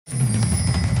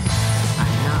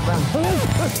bang.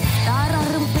 Darah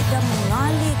rempit dan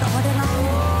mengalir kat badan aku.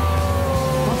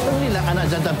 Papa ni lah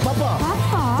anak jantan Papa.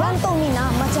 Papa? Jantung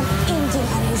Mina macam enjin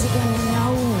Arizik yang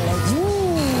menyaung laju.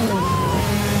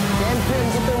 Champion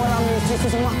kita malam ni cuci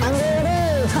semua tangga dia.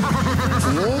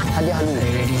 Sini hadiah lu.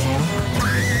 Ready sayang?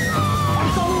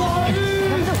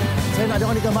 Saya nak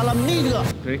dengar ikan malam ni juga.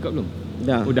 Rekod belum?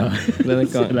 Dah. Oh, dah. Dah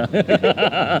rekod.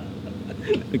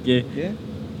 Okey. Okay.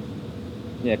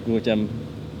 Ni aku macam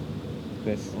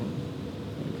press.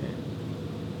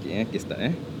 Okay. Okay,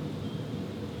 start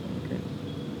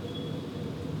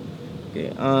Okay.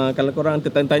 Kalau korang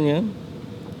tertanya,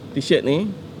 t-shirt ni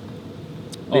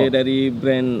dia dari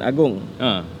brand Agung.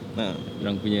 Ha.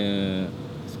 Orang punya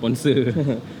sponsor.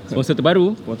 Sponsor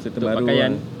terbaru. Sponsor Untuk terbaru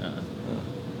pakaian. lah.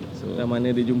 So Dah mana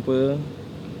dia jumpa.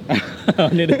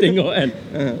 mana dia tengok kan.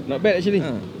 Not bad actually.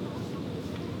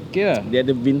 Okay lah. Dia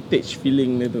ada vintage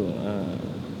feeling dia tu.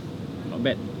 Not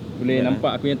bad. Boleh Yeah.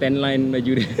 nampak aku punya tan line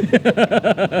baju dia.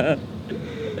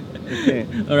 Okay.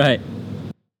 Alright.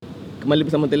 Kembali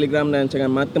bersama Telegram dan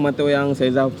rancangan Mata-Mata Wayang. Saya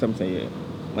Zaf bersama saya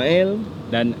Mael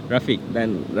Dan Rafiq.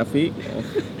 dan Rafiq.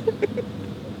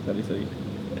 Sorry.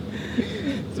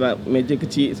 Sebab meja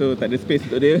kecil, so tak ada space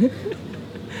untuk dia.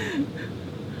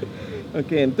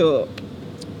 Okay, untuk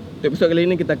episod kali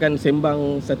ini kita akan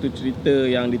sembang satu cerita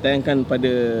yang ditayangkan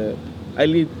pada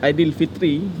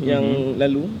Aidilfitri yang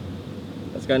lalu.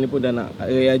 Sekarang ni pun dah nak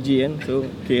Hari Haji kan. So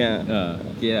okay lah.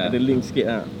 Okay lah. Ada link sikit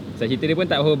lah. So, cerita dia pun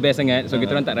tak best sangat. So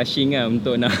kita orang tak rushing lah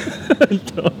untuk nak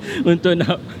untuk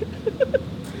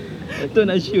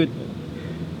nak shoot.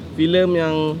 Filem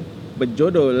yang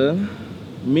berjudul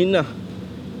Minah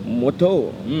Moto.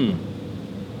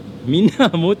 Mina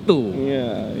Moto.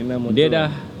 Ya, Minah Moto. Dia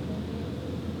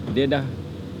dah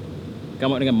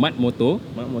come out dengan Mat Moto.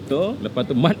 Mat Moto. Lepas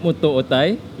tu Mat Moto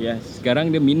Otai. Yes.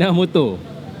 Sekarang dia Mina Moto.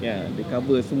 Ya, dia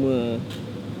cover semua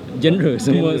Genre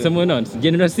semua non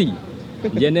generasi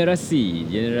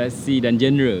dan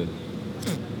genre.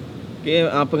 Okay,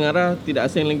 pengarah tidak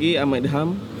asing lagi Ahmad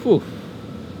Idham.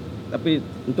 Tapi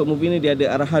untuk movie ni dia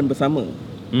ada arahan bersama.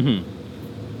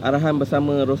 Arahan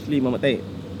bersama Rosli Muhammad Taib.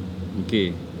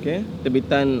 Okay.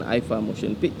 Terbitan Aifa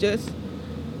Motion Pictures.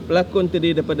 Pelakon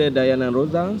terdiri daripada Dayana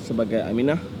Roza sebagai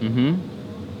Aminah,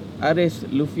 Aris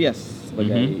Lufias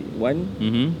sebagai Wan,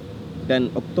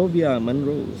 dan Octavia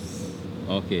Manrose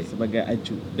sebagai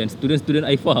Aju. Dan student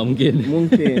Aifa mungkin.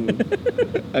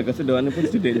 Aku rasa diorang pun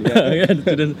student juga. Kan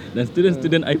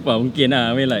student Aifa mungkin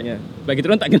lah. Ya. Sebab kita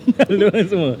orang tak kenal diorang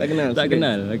semua. Tak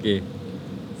kenal. Okay.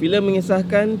 Filem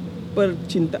mengisahkan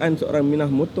percintaan seorang Minah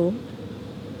Moto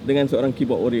dengan seorang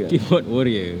keyboard warrior.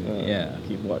 Ya.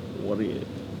 Keyboard warrior.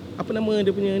 Apa nama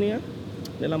dia punya ni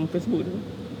dalam Facebook tu?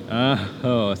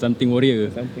 Something warrior.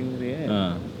 Something warrior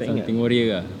kan? Tak ingat. Something warrior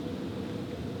lah.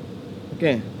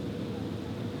 Okay.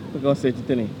 Apa kau rasa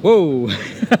cerita ni? Wow.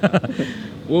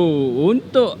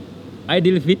 Untuk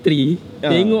Aidilfitri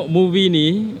tengok movie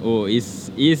ni,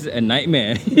 is a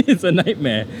nightmare. It's a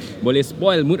nightmare. Boleh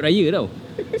spoil mood raya tau.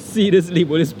 Seriously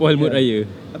boleh spoil mood raya.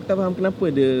 Aku tak faham kenapa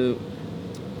dia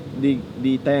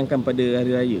ditayangkan pada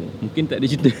hari raya. Mungkin tak ada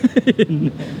cerita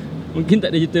lain. Mungkin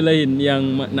tak ada cerita lain yang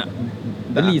nak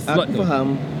beli slot aku tu.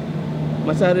 Faham.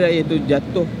 Masa hari raya tu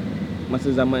jatuh masa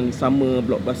zaman summer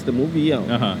blockbuster movie tau.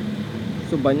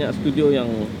 So banyak studio yang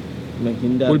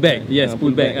menghindar Pull back. Yes,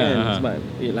 pull back kan. Sebab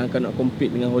langkah nak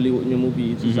compete dengan Hollywood punya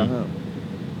movie susah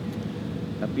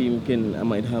Tapi mungkin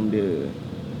Ahmad Idham dia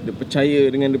percaya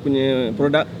dengan dia punya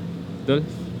produk. Betul.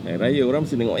 Hari raya orang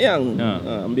mesti tengok wayang.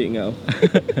 Ambil kau.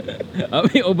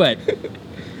 Ambil obat.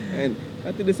 Kan?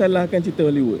 Lepas tu dia salahkan cerita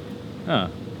Hollywood.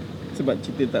 Sebab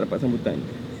cerita tak dapat sambutan.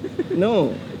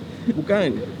 No.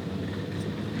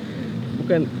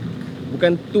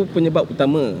 Bukan tu penyebab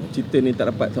utama cerita ni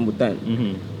tak dapat sambutan.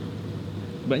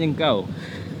 Sebabnya kau.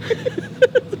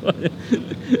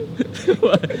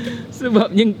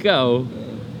 Sebabnya kau.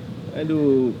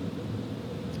 Aduh.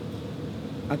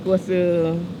 Aku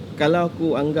rasa kalau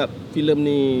aku anggap filem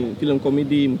ni filem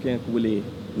komedi, mungkin aku boleh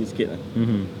ni sikit lah.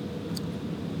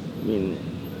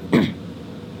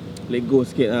 Lego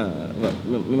sikit lah.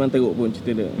 Memang teruk pun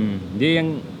cerita dia. Dia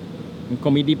yang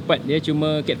komedi part dia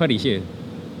cuma Cat Farish je.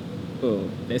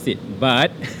 That's it. But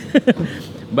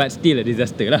still a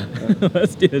disaster lah.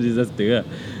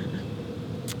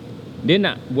 Dia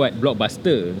nak buat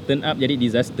blockbuster, turn up jadi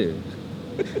disaster.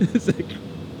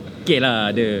 Okay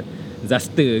lah, ada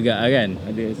zaster gak kan.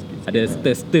 Ada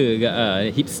stir gak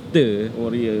hipster.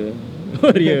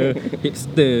 Warrior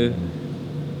Hipster.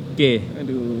 Okay.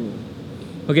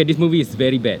 Okay, this movie is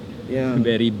very bad.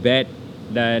 Very bad.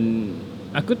 Dan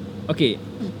aku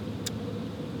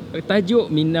tajuk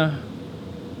Minah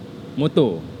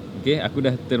Moto. Okay, aku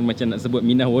dah macam nak sebut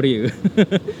Minah Warrior.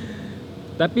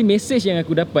 Tapi mesej yang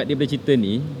aku dapat daripada cerita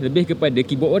ni lebih kepada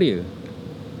Keyboard Warrior.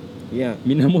 Ya.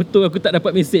 Minamoto aku tak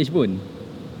dapat mesej pun.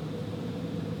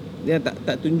 Dia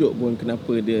tak tunjuk pun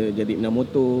kenapa dia jadi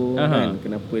Minamoto kan,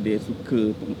 kenapa dia suka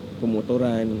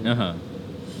pemotoran.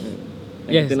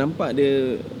 Yes. Kita nampak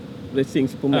dia racing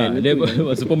Superman. Dia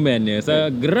buat Superman dia.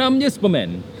 Saya geram je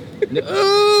Superman. Dia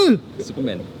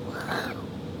Superman.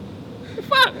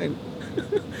 Fuck.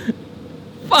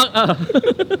 Fuck ah.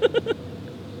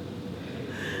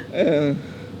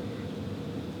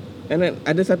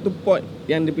 Ada satu pot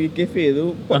yang dia pergi kafe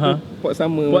tu, pot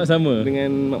sama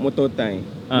dengan Mak Motor Tai.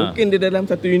 Mungkin dia dalam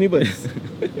satu universe.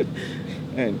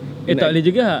 Kan? Tak boleh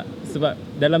juga sebab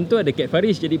dalam tu ada Cat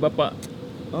Farish jadi bapak.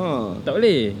 Tak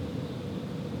boleh.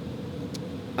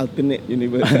 Alternate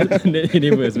universe. Alternate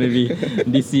universe maybe.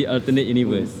 DC alternate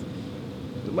universe.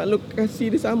 Sebab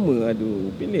lokasi dia sama.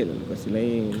 Aduh, pilihlah lokasi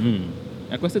lain.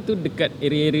 Aku rasa tu dekat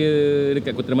area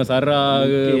dekat Kota Damansara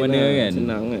ke mana lah, kan.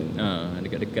 Senang kan.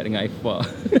 Dekat-dekat dengan IFA.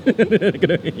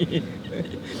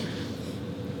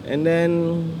 And then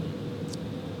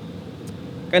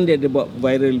kan dia ada buat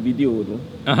viral video tu.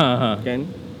 Kan?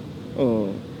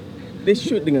 Dia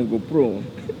shoot dengan GoPro.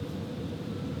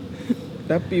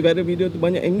 Tapi viral video tu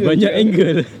banyak angle. Banyak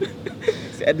angle.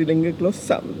 Ada angle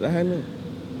close up tahan tu.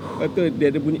 Lepas tu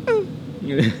dia ada bunyi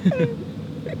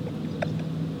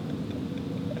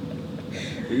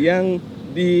yang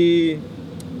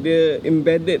dia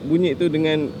embedded bunyi tu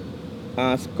dengan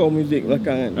score muzik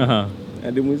belakang kan.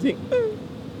 Ada muzik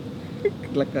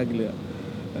kelakar gila.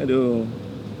 Aduh.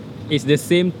 It's the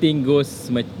same thing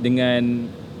goes dengan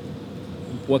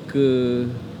Puaka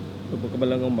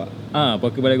Balai Gombak.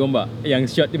 Puaka Balai Gombak yang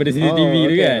shot daripada CCTV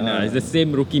tu kan. It's the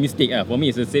same rookie mistake For me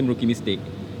it's the same rookie mistake.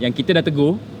 Yang kita dah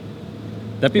tegur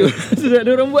tapi sudah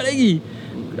ada orang buat lagi.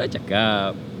 Aku dah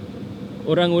cakap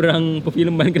orang-orang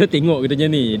perfilman kena tengok kita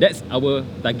macam ni. That's our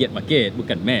target market,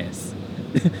 bukan mass.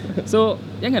 So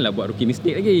janganlah buat rookie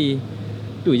mistake lagi.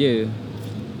 Tu je.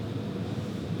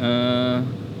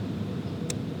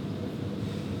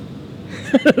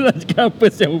 Nak cakap apa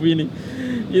siapa movie ni?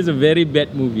 It's a very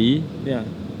bad movie. Yeah,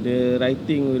 the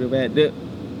writing was bad.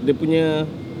 Dia punya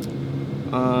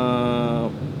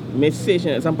message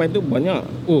yang nak sampai tu banyak.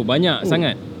 Banyak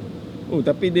sangat.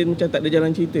 Tapi dia macam tak ada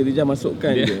jalan cerita. Dia jangan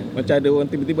masukkan je. Macam ada orang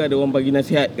tiba-tiba ada orang bagi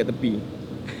nasihat kat tepi.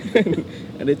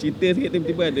 Ada cerita sikit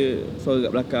tiba-tiba ada suara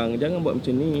kat belakang. Jangan buat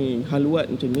macam ni, haluat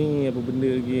macam ni, apa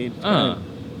benda lagi.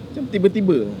 Macam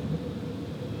tiba-tiba.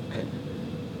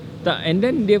 Tak, and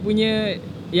then dia punya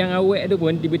yang awet tu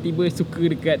pun tiba-tiba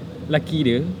suka dekat laki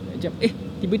dia. Macam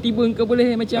tiba-tiba kau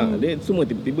boleh macam dia semua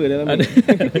tiba-tiba dalam ni.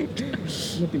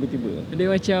 Semua tiba-tiba. Dia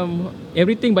macam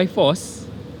everything by force.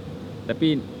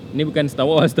 Tapi ni bukan Star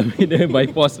Wars tapi dia by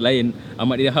force lain.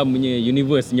 Ahmad Ilham punya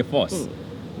universe punya force.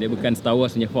 Dia bukan Star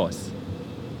Wars punya force.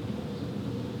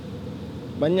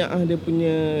 Banyak dia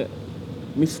punya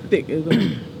mistake tu.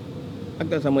 Aku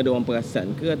tak sama ada orang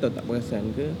perasan ke atau tak perasan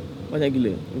ke. Banyak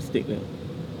gila mistake dia.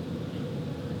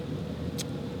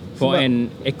 For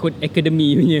an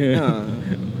academy punya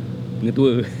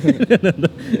pengetua.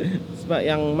 Sebab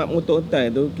yang Mak Motor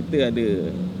Tai tu kita ada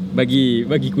bagi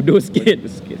kudos sikit.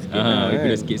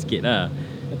 Kudos sikit lah.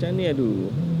 Macam ni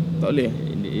aduh. Tak boleh.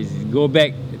 Go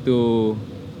back to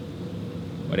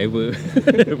whatever.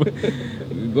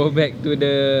 Go back to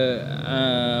the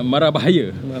Marah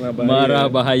Bahaya.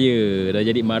 Marah Bahaya. Dah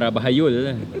jadi Marah Bahayul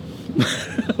lah.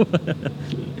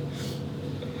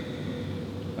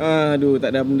 Aduh,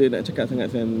 tak ada benda nak cakap sangat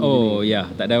Sam.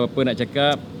 Tak ada apa nak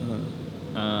cakap.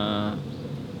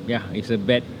 It's a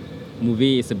bad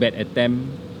movie, it's a bad attempt.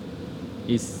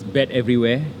 It's bad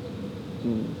everywhere.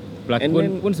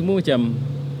 Pelakon pun semua macam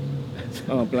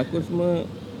pelakon semua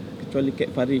kecuali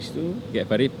Cat Farish tu. Cat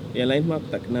Farish. Yang lain mah aku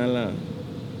tak kenal lah.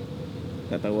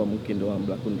 Tak tahu lah, mungkin diorang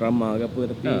berlakon drama ke apa.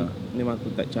 Tapi memang aku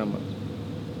tak cam lah.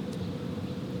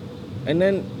 And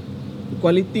then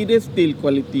quality dia still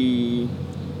quality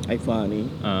IFA ni.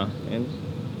 Kan?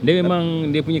 Dia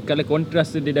memang dia punya color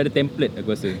contrast dia dah ada template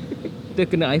aku rasa. Kita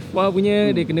kena IFA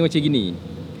punya dia kena macam gini.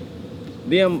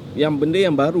 Dia yang benda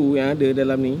yang baru yang ada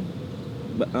dalam ni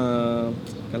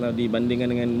kalau dibandingkan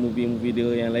dengan movie-movie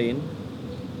dia yang lain,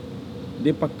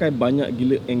 dia pakai banyak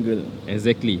gila angle.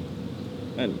 Exactly.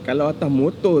 Kan? Kalau atas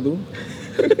motor tu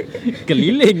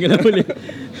keliling kalau boleh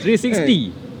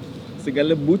 360.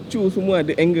 Segala bucu semua ada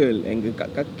angle. Angle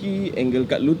kat kaki, angle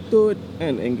kat lutut,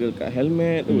 kan? Angle kat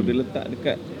helmet. Dia letak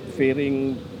dekat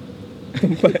fairing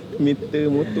tempat meter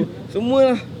motor.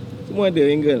 Semua ada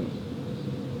angle.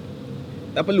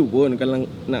 Tak perlu pun kalau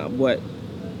nak buat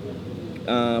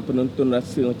penonton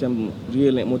rasa macam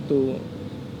real naik motor.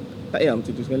 tak payah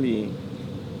macam tu sekali.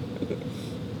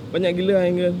 Banyak gila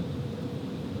angle.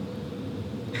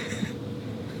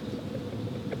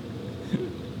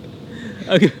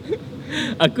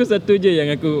 Aku satu je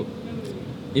yang aku,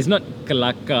 it's not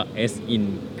kelakar as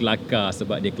in kelakar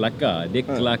sebab dia kelakar. Dia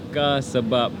kelakar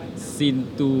sebab scene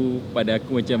tu pada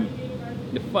aku macam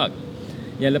the fuck.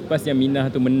 Yang lepas yang Minah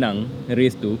tu menang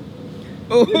race tu.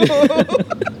 Oh.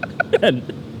 Kan?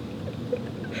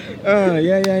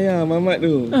 Ya, Mamat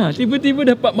tu.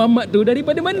 Tiba-tiba dapat mamat tu.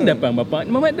 Daripada mana dapat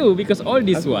mamat tu? Because all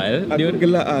this while Aku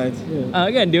gelak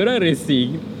kan, dia orang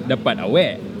racing dapat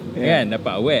awet. Kan,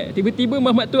 dapat awet. Tiba-tiba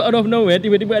mamat tu out of nowhere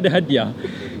tiba-tiba ada hadiah.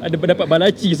 Ada dapat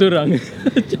balaci seorang.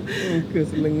 Muka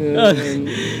selenga.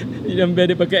 Yang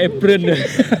dia pakai apron.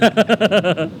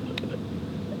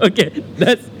 Okay,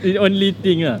 that's the only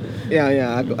thing lah.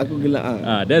 Ya, aku gelak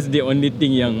That's the only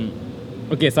thing yang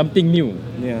okay, something new.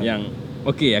 Yang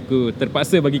okay, aku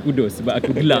terpaksa bagi kudos sebab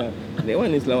aku gelak. That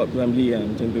one is lawak Ramli lah,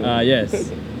 macam tu.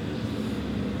 Yes.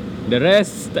 The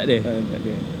rest tak ada. Tak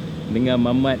ada. Dengan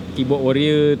Mamat keyboard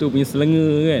warrior tu punya selenga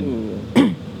kan.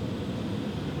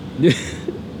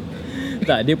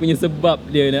 Dia punya sebab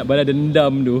dia nak balas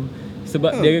dendam tu.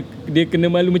 Sebab dia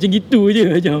kena malu macam gitu je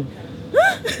macam.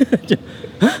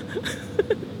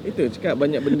 Itu cakap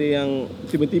banyak benda yang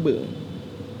tiba-tiba.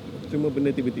 Semua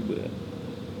benda tiba-tiba.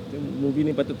 Movie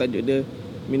ni patut tajuk dia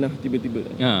Minah Tiba-tiba.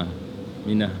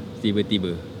 Minah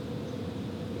Tiba-tiba.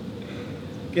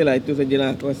 Okay lah, itu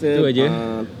sajalah. Aku rasa itu aja.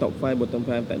 Top 5, bottom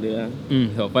 5 tak ada lah.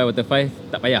 Top 5, bottom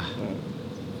 5 tak payah.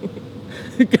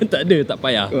 Kan tak ada, tak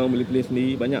payah. Orang boleh pilih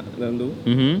sendiri, banyak dalam tu.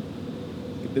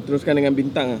 Kita teruskan dengan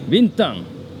bintang. Bintang?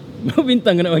 Berapa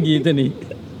bintang kau nak bagi kita ni?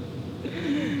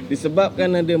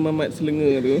 Disebabkan ada Mamat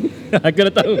selenga tu. Aku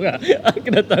dah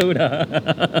tahu dah.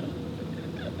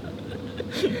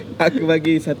 Aku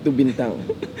bagi 1 bintang.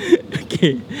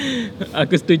 Okay,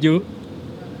 aku setuju.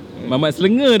 Mamat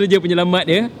selenga tu je penyelamat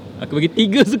dia. Aku bagi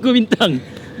 3 suku bintang.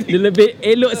 Dia lebih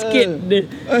elok sikit dia.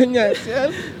 Banyak sial.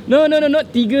 No, not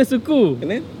 3 suku.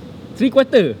 Kenapa?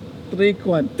 3/4.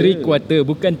 3/4.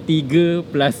 Bukan 3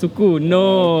 plus suku.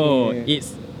 No,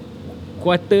 it's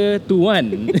quarter to 1.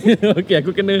 Okay,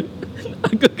 aku kena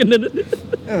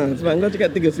sebab kau cakap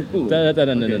 3 suku. Tak,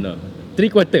 no.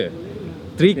 3/4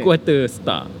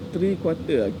 star.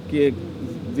 3/4. Okay,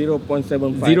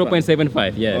 0.75.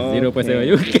 0.75. Yes,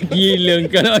 0.75. Gila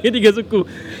kau nak bagi 3 suku.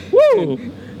 Woo.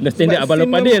 Dah standard Abang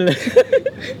Lopadil.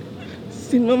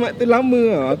 Scene Mamat tu lama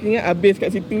lah. Aku ingat habis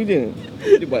kat situ je.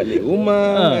 Dia balik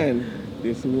rumah kan.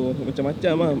 Dia suruh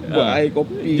macam-macam lah. Buat air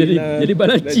kopi Jadi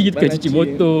balaci kan, cuci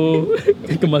motor,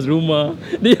 kemas rumah.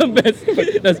 Dia yang best.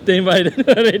 Dah standby,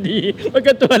 dah ready.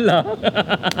 Makan tu lah.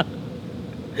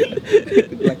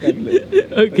 Itu kelakar gila.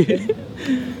 Okay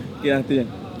lah, tu je.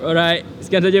 Alright,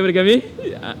 sekian saja daripada kami.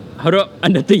 Harap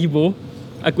anda terhibur.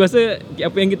 Aku rasa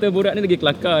apa yang kita borak ni lagi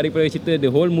kelakar daripada cerita the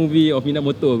whole movie of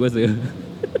Minamoto, aku rasa.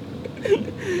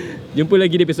 Jumpa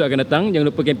lagi di episod akan datang. Jangan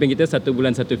lupa kempen kita 1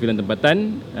 bulan 1 filem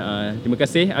tempatan. Terima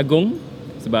kasih Agong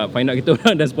sebab find out kita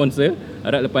orang dan sponsor.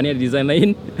 Harap lepas ni ada design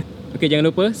lain. Okay, jangan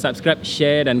lupa subscribe,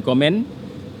 share dan komen.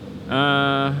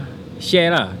 Share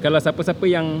lah. Kalau siapa-siapa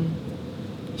yang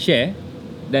share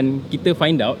dan kita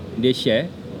find out dia share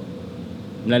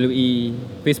melalui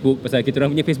Facebook, pasal kita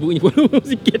orang punya Facebook ni follow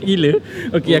sikit gila.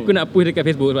 Okay, aku nak push dekat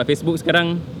Facebook sebab Facebook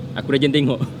sekarang aku rajin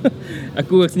tengok.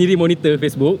 Aku sendiri monitor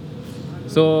Facebook.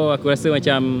 So aku rasa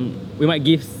macam we might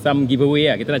give some giveaway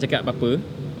lah. Kita nak cakap apa-apa.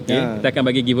 Okay, kita akan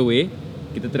bagi giveaway.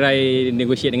 Kita try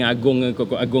negotiate dengan Agong ke,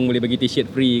 kok Agong boleh bagi t-shirt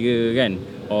free ke kan,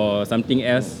 or something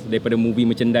else daripada movie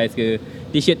merchandise ke,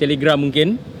 t-shirt Telegram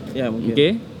mungkin. Ya, mungkin.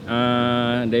 Okay,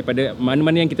 daripada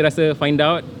mana-mana yang kita rasa find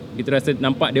out, kita rasa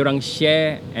nampak dia orang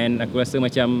share, and aku rasa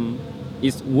macam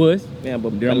it's worth. Ya,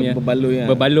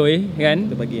 berbaloi kan.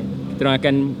 Kita orang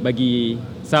akan bagi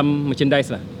some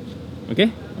merchandise lah. Okay.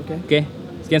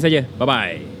 Sekian saja.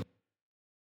 Bye-bye.